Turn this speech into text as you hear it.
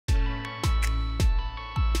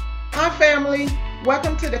Hi family,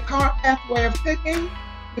 welcome to the Car Pathway of Cooking.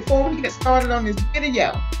 Before we get started on this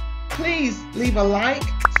video, please leave a like,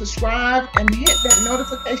 subscribe, and hit that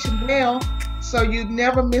notification bell so you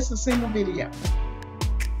never miss a single video.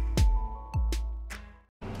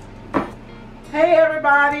 Hey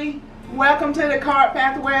everybody, welcome to the Car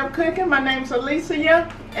Pathway of Cooking. My name is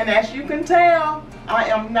Alicia, and as you can tell, I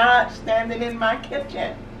am not standing in my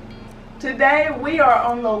kitchen. Today we are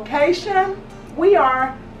on location. We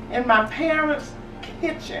are in my parents'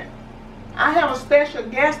 kitchen. I have a special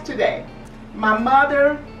guest today. My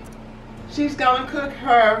mother, she's gonna cook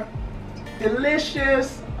her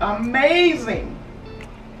delicious, amazing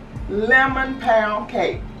lemon pound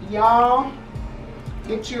cake. Y'all,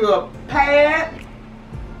 get you a pad,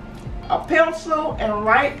 a pencil, and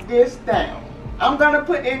write this down. I'm gonna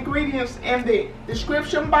put the ingredients in the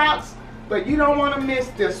description box, but you don't wanna miss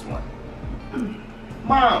this one.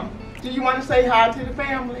 Mom, do you want to say hi to the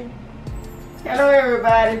family? Hello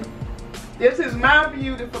everybody. This is my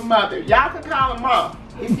beautiful mother. Y'all can call her Mom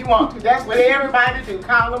if you want to. That's what everybody do,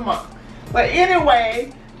 call her Mom. But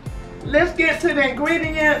anyway, let's get to the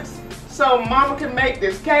ingredients so Mama can make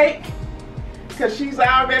this cake, because she's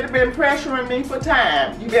already been pressuring me for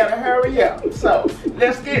time. You better hurry up. So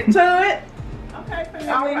let's get to it. Okay, family.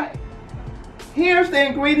 All right. Here's the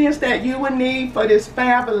ingredients that you will need for this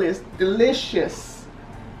fabulous, delicious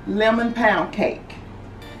lemon pound cake.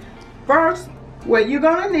 First, what you're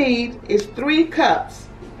gonna need is 3 cups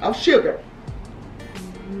of sugar.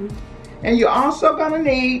 And you're also gonna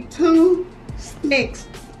need 2 sticks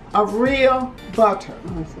of real butter.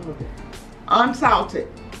 Unsalted.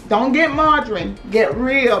 Don't get margarine, get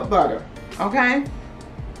real butter, okay?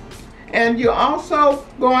 And you're also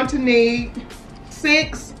going to need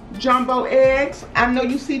 6 jumbo eggs. I know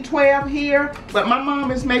you see 12 here, but my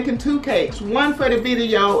mom is making 2 cakes, one for the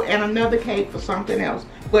video and another cake for something else.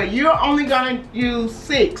 But you're only gonna use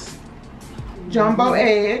 6 jumbo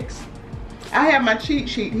eggs. I have my cheat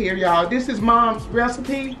sheet here, y'all. This is Mom's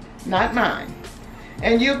recipe, not mine.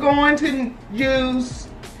 And you're going to use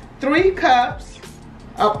 3 cups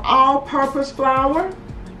of all-purpose flour.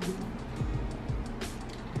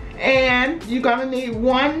 And you're gonna need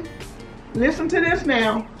listen to this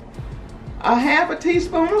now, a half a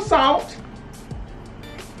teaspoon of salt,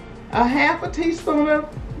 a half a teaspoon of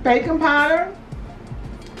baking powder,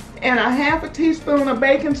 and a half a teaspoon of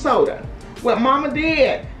baking soda. What Mama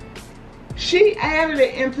did, she added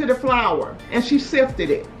it into the flour and she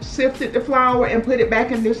sifted the flour and put it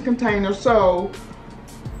back in this container. So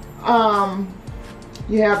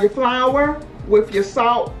you have your flour with your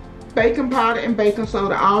salt, baking powder, and baking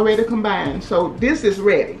soda already combined. So this is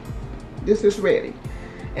ready. This is ready.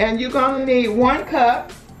 And you're gonna need 1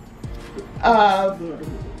 cup of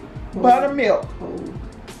buttermilk.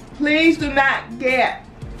 Please do not get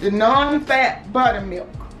the non-fat buttermilk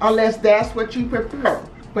unless that's what you prefer.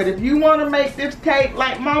 But if you want to make this cake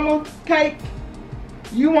like Mama cake,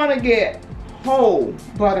 you want to get whole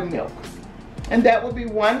buttermilk, and that will be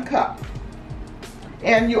 1 cup.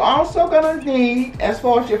 And you're also gonna need, as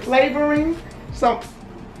far as your flavoring, some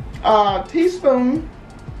teaspoon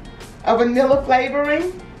of vanilla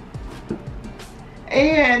flavoring,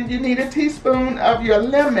 and you need a teaspoon of your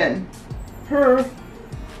lemon per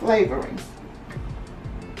flavoring.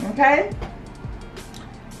 Okay?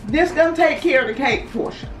 This is gonna take care of the cake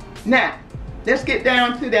portion. Now, let's get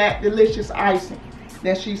down to that delicious icing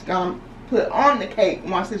that she's gonna put on the cake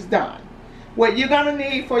once it's done. What you're gonna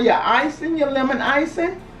need for your icing, your lemon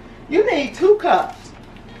icing, you need 2 cups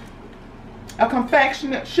of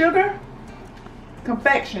confection sugar,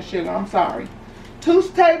 I'm sorry. 2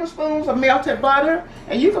 tablespoons of melted butter,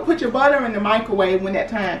 and you can put your butter in the microwave when that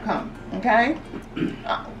time comes, okay?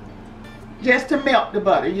 Just to melt the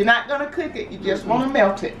butter. You're not gonna cook it, you just wanna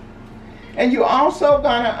melt it. And you're also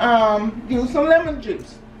gonna use some lemon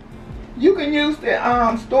juice. You can use the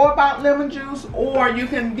store-bought lemon juice, or you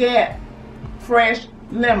can get fresh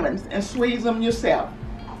lemons and squeeze them yourself.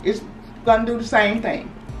 It's gonna do the same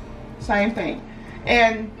thing. Same thing.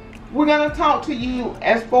 And we're gonna talk to you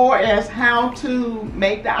as far as how to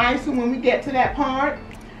make the icing when we get to that part.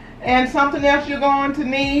 And something else you're going to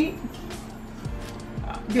need,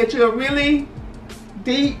 get you a really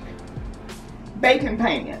deep baking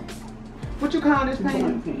pan. What you call this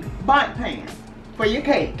pan? Bundt pan for your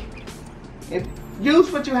cake.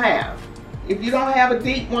 Use what you have. If you don't have a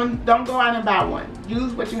deep one, don't go out and buy one.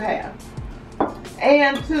 Use what you have.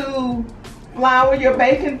 And to flour your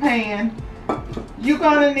baking pan, you're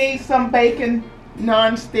gonna need some bacon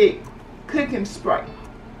non-stick cooking spray.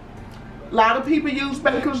 A lot of people use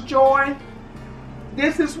Baker's Joy.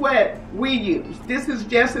 this is what we use. This is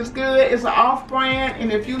just as good. It's an off-brand,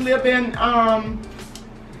 and if you live in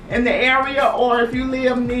the area, or if you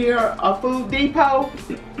live near a Food Depot,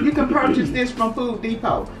 you can purchase this from Food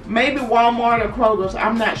Depot. Maybe Walmart or Kroger's,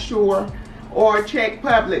 I'm not sure, or check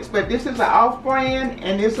Publix, but this is an off-brand,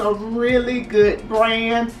 and it's a really good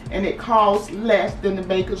brand, and it costs less than the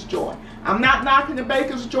Baker's Joy. I'm not knocking the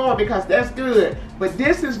Baker's Joy because that's good, but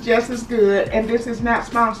this is just as good, and this is not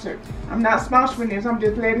sponsored. I'm not sponsoring this, I'm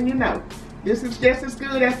just letting you know. This is just as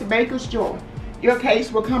good as the Baker's Joy. Your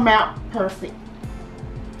case will come out perfect.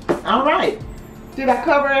 All right. Did I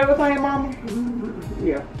cover everything, Mama?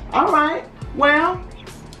 Yeah. All right. Well,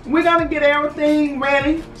 we're going to get everything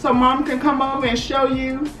ready so Mom can come over and show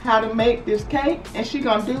you how to make this cake, and she's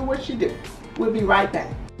going to do what she do. We'll be right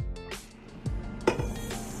back.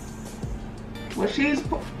 Well, she's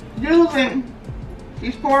pouring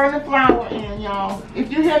the flour in, y'all.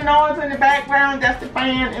 If you hear noise in the background, that's the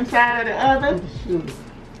fan inside of the oven.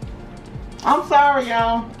 I'm sorry,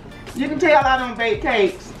 y'all. You can tell I don't bake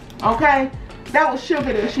cakes, okay? That was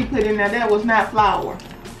sugar that she put in there. That was not flour.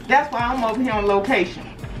 That's why I'm over here on location.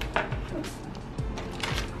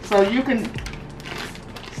 So you can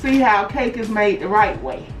see how cake is made the right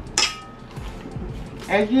way.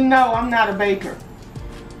 As you know, I'm not a baker.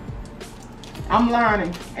 I'm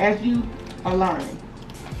learning as you are learning.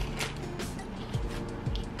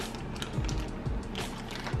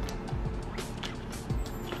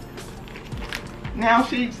 Now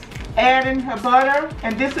she's adding her butter,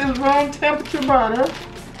 and this is room temperature butter.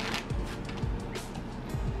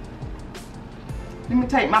 Let me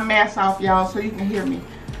take my mask off, y'all, so you can hear me.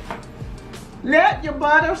 Let your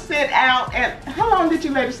butter sit out at, how long did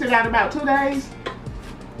you let it sit out? About 2 days?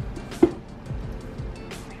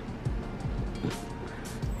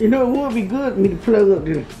 You know, it would be good for me to plug up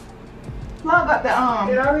this. Plug up the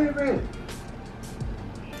It already ready.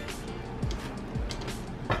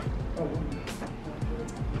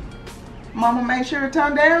 Mama, make sure it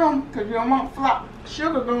turn down, because you don't want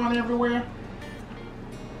sugar going everywhere.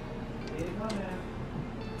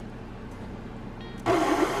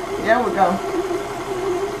 There we go.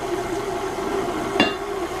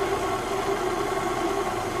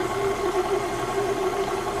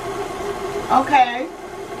 Okay.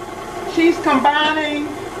 She's combining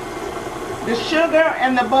the sugar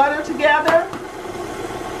and the butter together,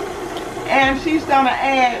 and she's going to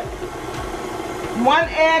add 1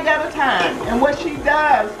 egg at a time. And what she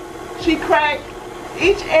does, she cracks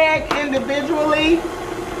each egg individually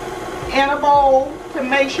in a bowl to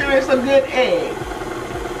make sure it's a good egg.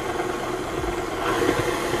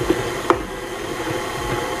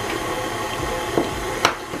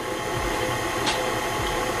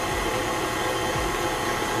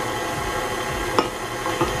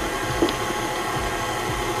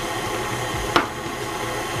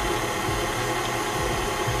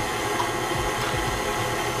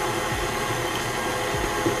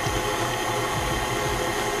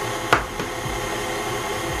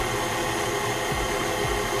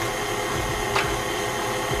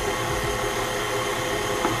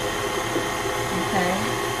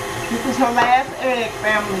 This is her last egg,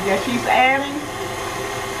 family, that she's adding.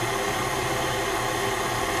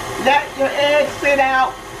 Let your eggs sit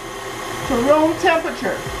out to room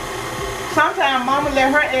temperature. Sometimes Mama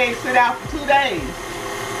let her eggs sit out for 2 days.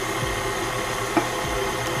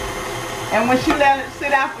 And when she let it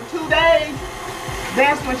sit out for 2 days,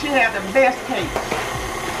 that's when she has the best cake.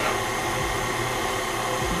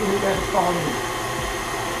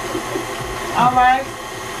 All right.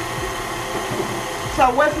 So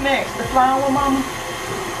what's next? The flour, Mama?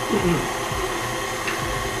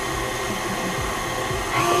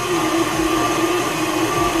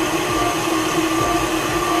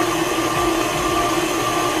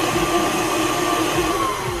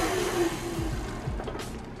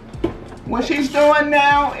 What she's doing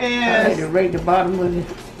now is... I had to rake the bottom of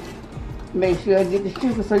it. Make sure I get the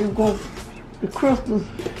sugar so you go the crystals.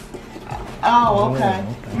 Oh, okay.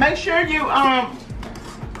 Make sure you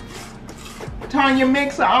turn your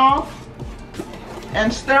mixer off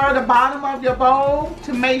and stir the bottom of your bowl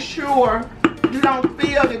to make sure you don't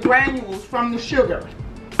feel the granules from the sugar.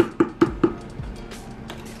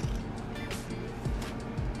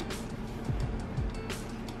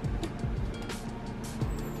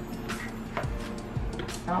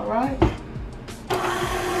 All right.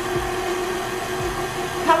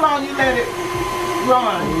 How long you let it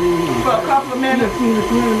run? For a couple of minutes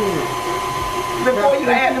before you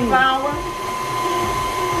add the flour?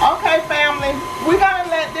 Okay, family, we're gonna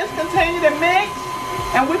let this continue to mix,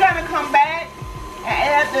 and we're gonna come back and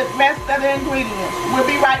add the rest of the ingredients. We'll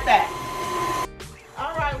be right back.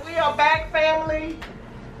 All right, we your back, family,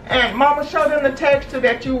 and Mama show them the texture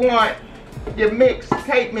that you want your mix,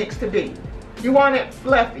 cake mix to be. You want it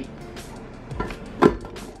fluffy.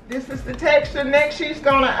 This is the texture. Next, she's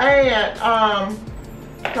gonna add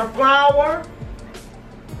her flour.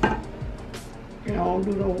 You don't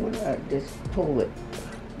do no one, just pull it.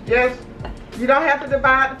 You don't have to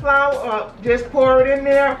divide the flour up. Just pour it in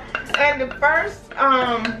there. And the first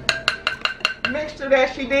mixture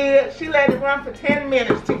that she did, she let it run for 10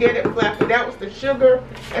 minutes to get it fluffy. That was the sugar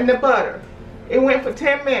and the butter. It went for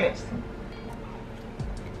 10 minutes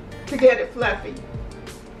to get it fluffy.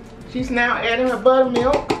 She's now adding her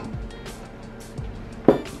buttermilk.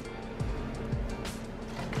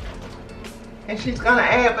 And she's gonna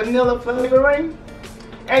add vanilla flavoring.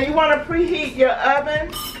 And you wanna preheat your oven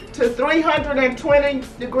to 320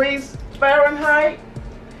 degrees Fahrenheit.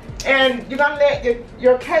 And you're gonna let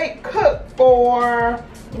your cake cook for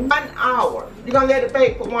 1 hour. You're gonna let it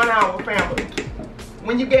bake for 1 hour, family.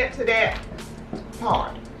 When you get to that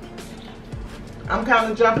part. I'm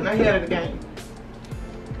kind of jumping ahead of the game.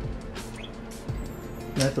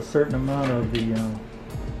 That's a certain amount of the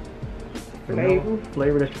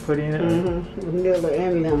Flavor that you put in it? Vanilla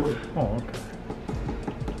and lemon. Oh, okay.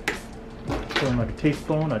 So like a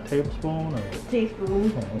teaspoon, a tablespoon, or? A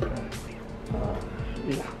teaspoon. Oh, okay.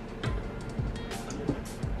 Yeah.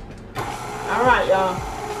 All right, y'all.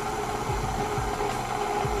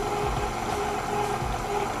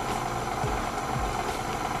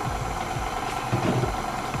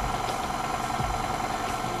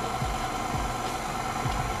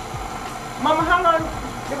 Mama, how long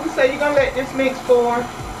did we say you're gonna let this mix for?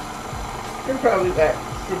 It's probably about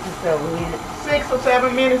 6 or 7 minutes. 6 or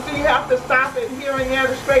 7 minutes. Do you have to stop it here and there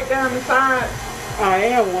to straight down the sides? I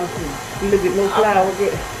am want to look at more flour.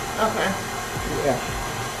 Get. Okay. Yeah.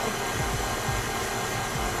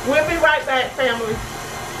 We'll be right back, family.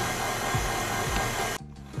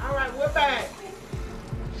 All right, we're back.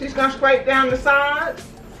 She's gonna scrape down the sides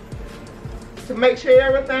to make sure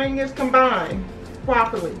everything is combined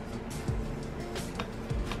properly.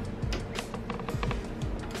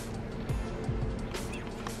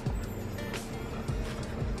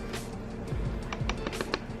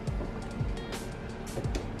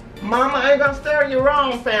 Mama ain't gonna stir you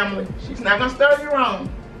wrong, family. She's not gonna stir you wrong.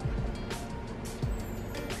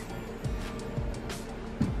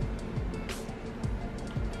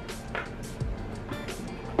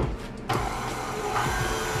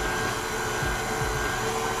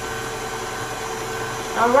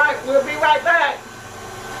 All right, we'll be right back.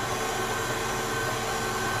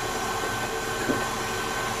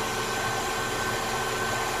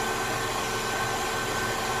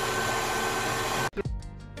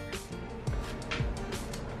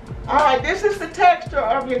 All right, this is the texture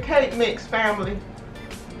of your cake mix, family.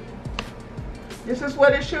 This is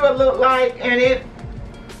what it should look like, and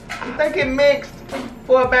I think it mixed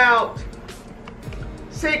for about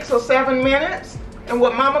 6 or 7 minutes. And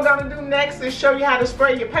what Mama gonna do next is show you how to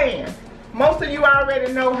spray your pan. Most of you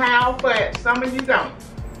already know how, but some of you don't.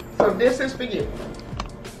 So this is for you.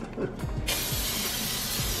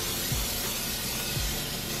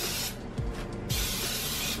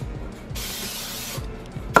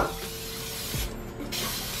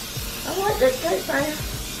 I like that cake pan.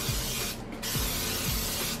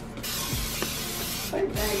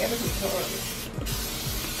 Cake pan gotta be target.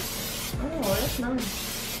 Oh, that's nice.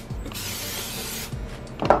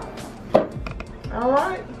 All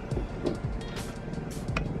right.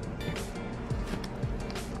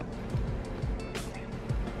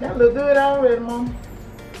 That look good already, Mom.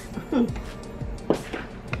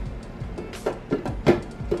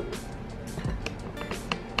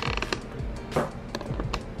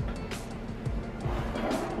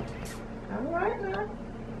 All right now.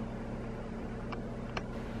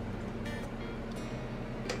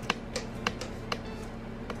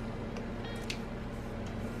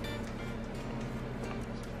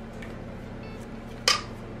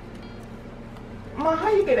 Mom, how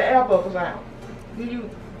you get the air bubbles out? Do you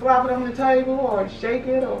drop it on the table or shake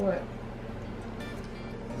it or what?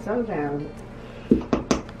 Sometimes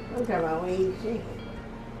I don't even shake it.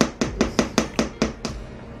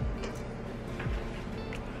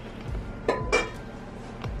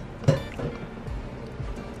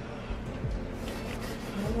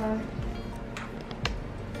 All right.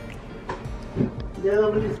 The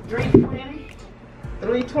oven is 320.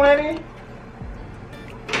 320.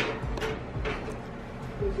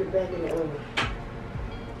 Put it back in the oven.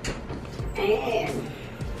 And an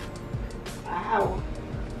hour.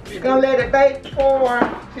 She's gonna let it bake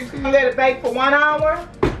for 1 hour,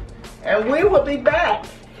 and we will be back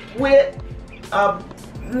with a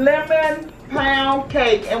lemon pound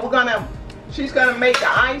cake, and she's gonna make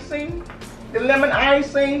the icing, the lemon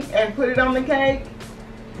icing, and put it on the cake.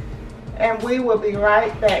 And we will be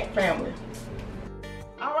right back, family.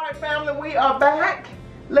 All right, family, we are back.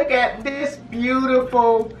 Look at this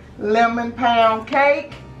beautiful lemon pound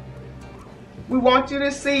cake. We want you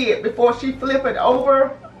to see it before she flip it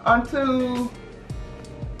over onto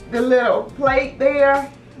the little plate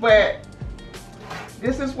there. But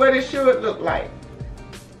this is what it should look like.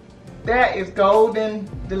 That is golden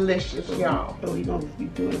delicious, y'all. So we gonna be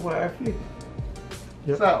doing it while I flip it.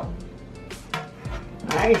 Yep. So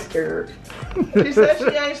I ain't scared. she said she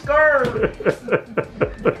ain't scared.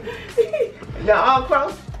 Y'all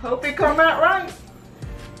close. Hope it come out right.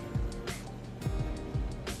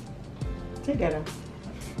 Take that out.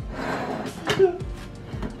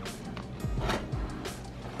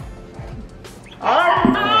 All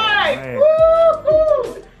right. Man.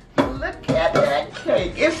 Woo-hoo. Look at that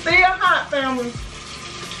cake. It's still hot, family.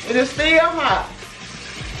 It is still hot.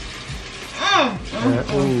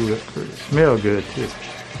 Ooh, that's pretty. Smell good too.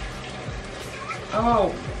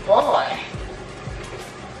 Oh boy.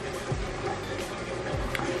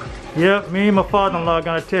 Yep, me and my father-in-law are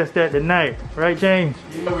gonna test that tonight, right, James?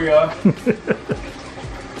 Here we are.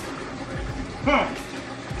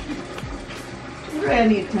 You really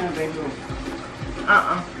need to turn back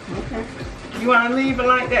over. Okay. You want to leave it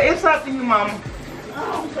like that? It's up to you, Mama.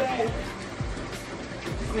 Oh, okay.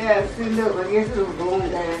 Yeah, see, look, I guess it'll go on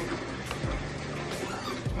down.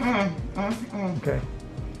 Okay.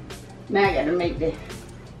 Now I got to make the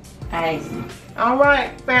icing. All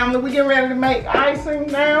right, family, we get ready to make icing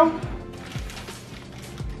now.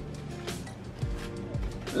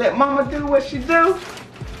 Let Mama do what she do.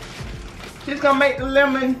 She's gonna make the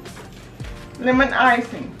lemon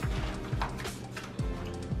icing.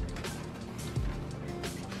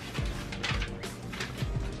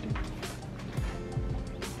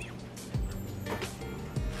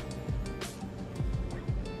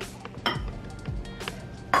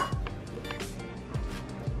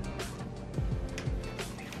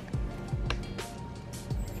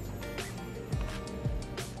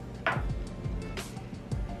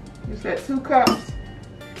 You said 2 cups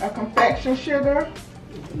of confection sugar.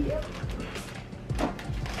 Yep.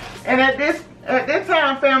 And at this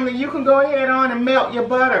time, family, you can go ahead on and melt your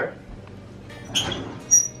butter.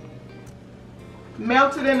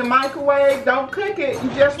 Melt it in the microwave. Don't cook it. You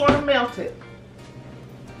just want to melt it.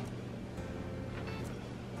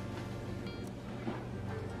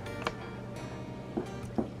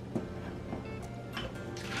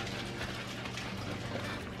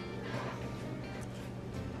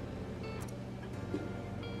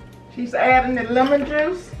 She's adding the lemon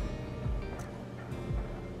juice.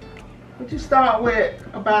 What you start with?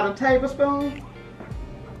 About a tablespoon?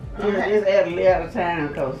 Yeah, just add a little at a time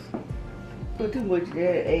because put too much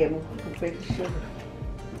there, add more confection sugar.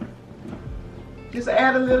 Just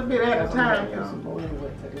add a little bit at a time, Put some y'all. more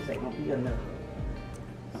anyway, so this ain't gonna be enough.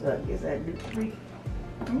 So I guess I do 3.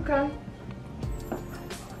 Okay.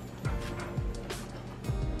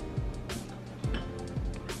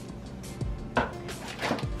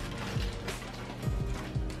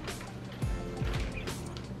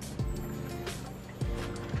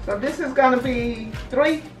 So this is going to be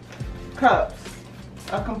 3 cups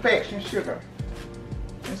of confection sugar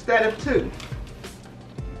instead of 2.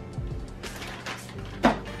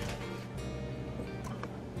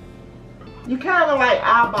 You kind of like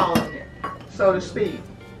eyeballing it, so to speak.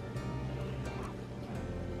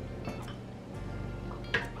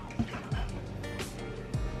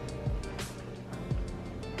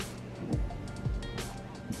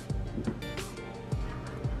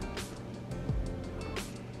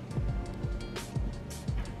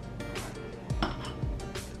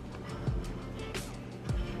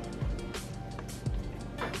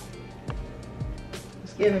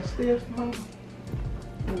 Getting stiff, Mama?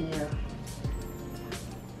 Yeah.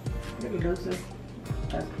 A little looser.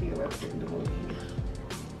 I feel up in the wood here.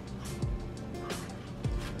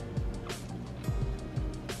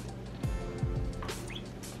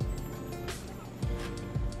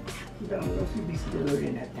 Don't know if you be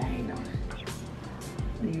stirring that thing,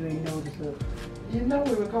 don't you? You ain't noticed, look. You know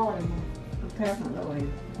we're recording. I'm tapping low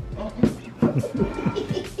here.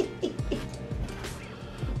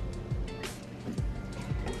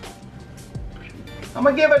 I'm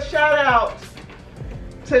gonna give a shout out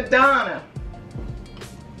to Donna.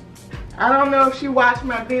 I don't know if she watched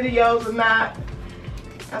my videos or not.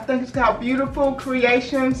 I think it's called Beautiful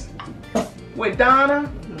Creations with Donna.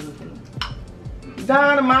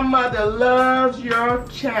 Donna, my mother loves your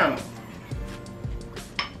channel.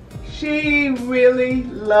 She really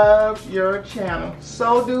loves your channel.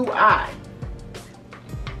 So do I.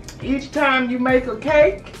 each time you make a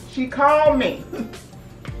cake, she called me.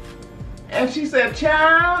 And she said,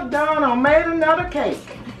 child, Donna made another cake.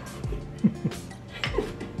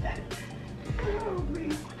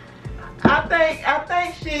 I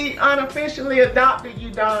think she unofficially adopted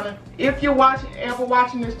you, Donna. If you're ever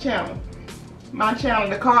watching this channel, my channel,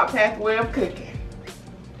 The Cart Path Way of Cooking.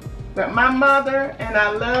 But my mother and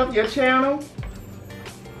I love your channel.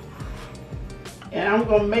 And I'm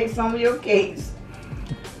gonna make some of your cakes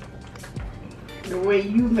the way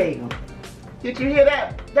you make them. Did you hear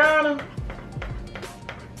that, Donna?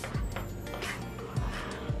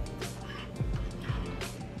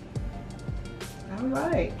 All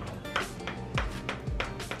right.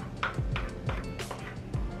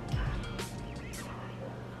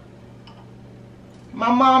 My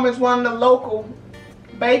mom is one of the local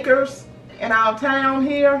bakers in our town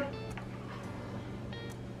here.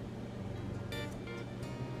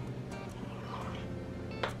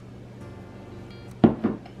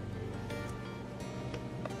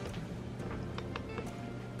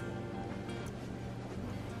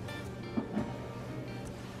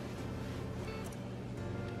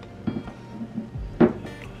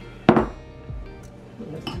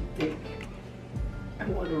 That's too thick. I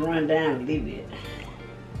want to run down a little bit.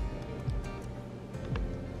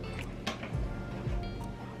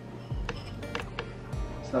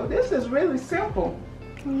 So this is really simple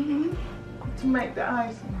to make the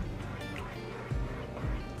icing.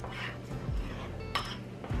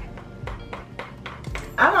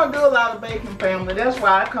 I don't do a lot of baking, family. That's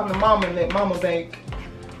why I come to Mama and let Mama bake.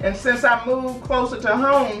 And since I moved closer to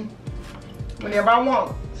home, whenever I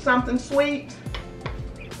want something sweet,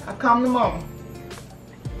 I come to Mama.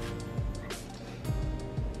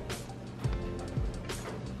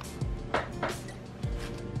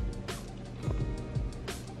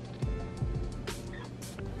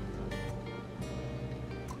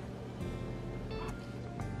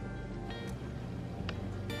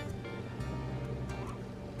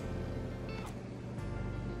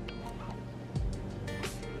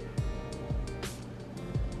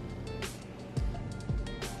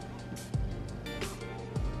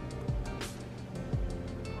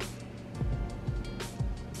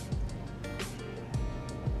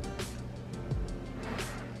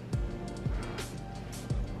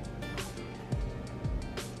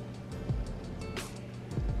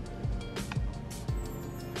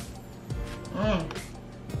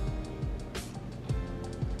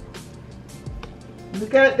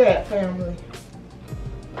 Look at that, family.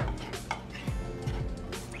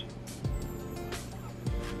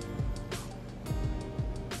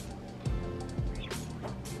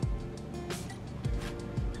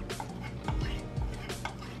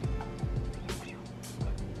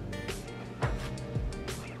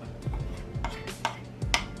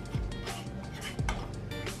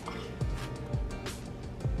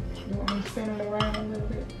 You want me to spin it around a little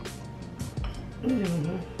bit?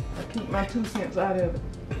 I keep my 2 cents out of it.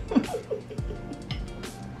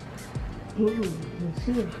 Ooh,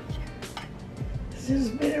 should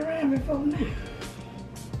have been around before now.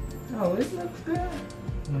 Oh, it looks good.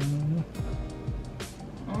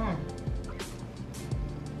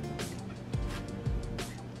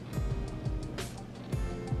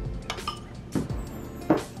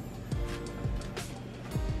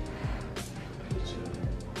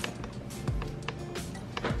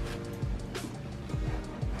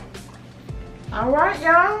 All right,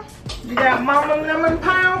 y'all. You got Mama lemon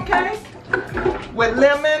pound cake with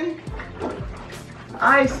lemon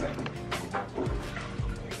icing.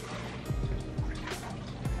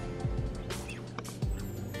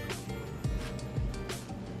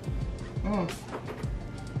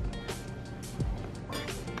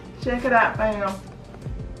 Check it out, fam.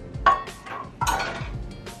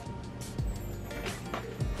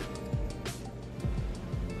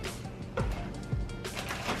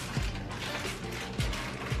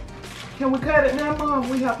 Can we cut it now, Mom?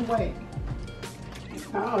 We have to wait.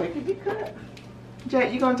 Oh, it can be cut.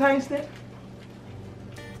 Jack, you gonna taste it?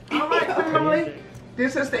 All right, family.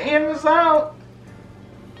 This is the end result.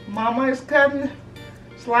 Mama is cutting,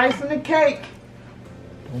 slicing the cake.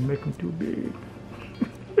 Don't make them too big.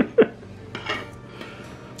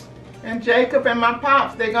 And Jacob and my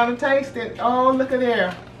pops, they're gonna taste it. Oh, look at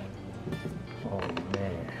there. Oh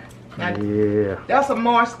man. Now, Yeah. that's a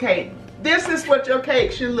Morse cake. This is what your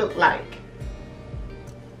cake should look like.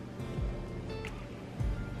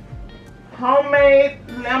 Homemade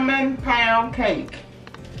lemon pound cake.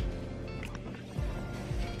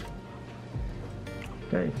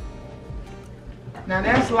 Okay. Now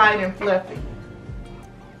that's light and fluffy.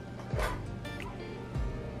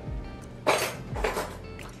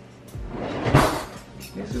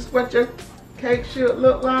 This is what your cake should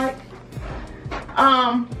look like.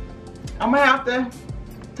 I'm gonna have to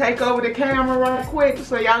take over the camera right quick,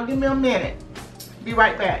 so y'all give me a minute. Be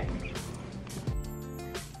right back.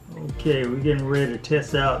 Okay, we're getting ready to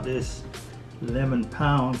test out this lemon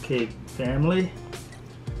pound cake, family.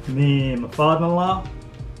 Me and my father-in-law.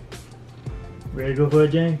 Ready to go for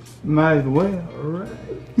it, James? Might as well. All right.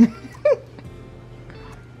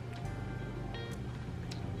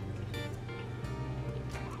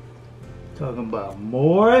 Talking about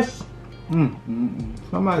Morris.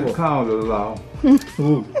 Somebody called the law.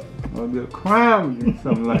 Ooh. Or the crime or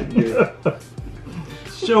something like this.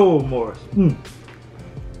 Show Morris.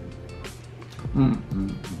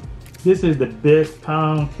 This is the best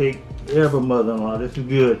pound cake ever, mother-in-law. This is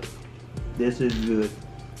good. This is good.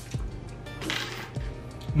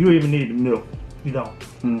 You don't even need the milk. You don't.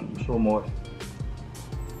 Show Morris.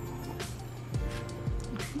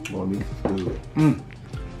 Boy, this is good.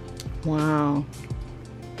 Wow.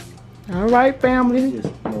 All right, family.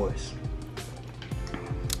 Just moist.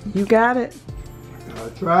 You got it. I'll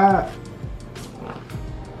try it.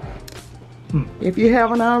 If you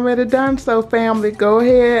haven't already done so, family, go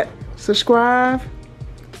ahead, subscribe,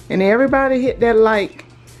 and everybody hit that like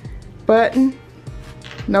button,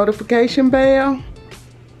 notification bell.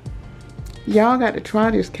 Y'all got to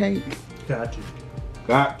try this cake. Got you.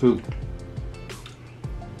 Got to.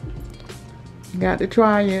 Got to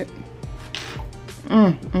try it.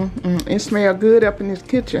 It smells good up in this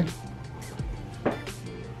kitchen.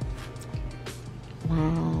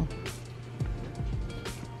 Wow.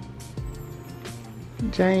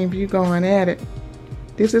 James, you going at it.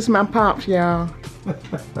 This is my pops, y'all.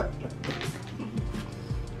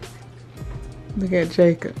 Look at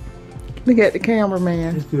Jacob. Look at the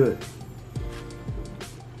cameraman. It's good.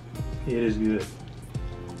 It is good.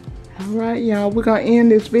 All right, y'all, we're gonna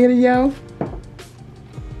end this video.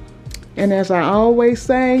 And as I always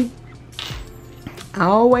say, I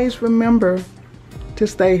always remember to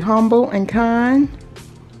stay humble and kind.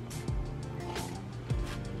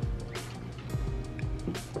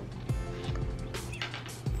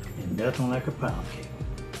 And nothing like a pound cake.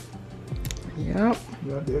 Yep.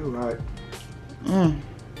 You got that right.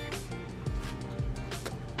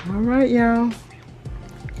 All right, y'all.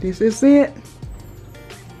 This is it.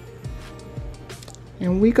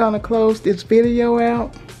 And we're gonna close this video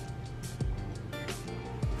out.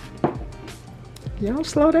 Y'all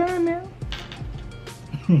slow down now.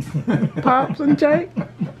 Pops and Jake.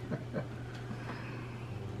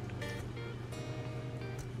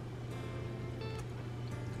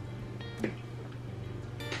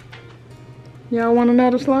 Y'all want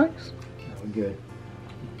another slice? Oh, good.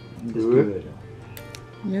 It's Good. good.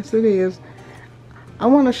 Yes, it is. I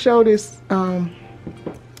want to show this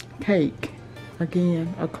cake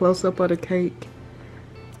again, a close-up of the cake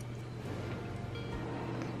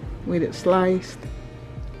with it sliced.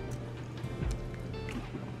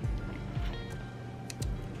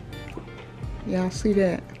 Y'all see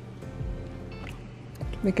that?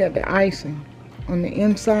 Look at the icing on the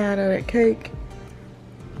inside of that cake.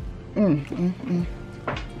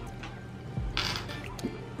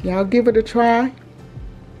 Y'all give it a try,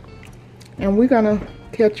 and we're gonna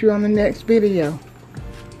catch you on the next video.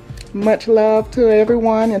 Much love to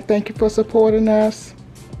everyone, and thank you for supporting us,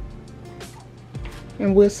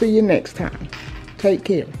 and we'll see you next time. Take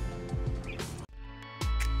care.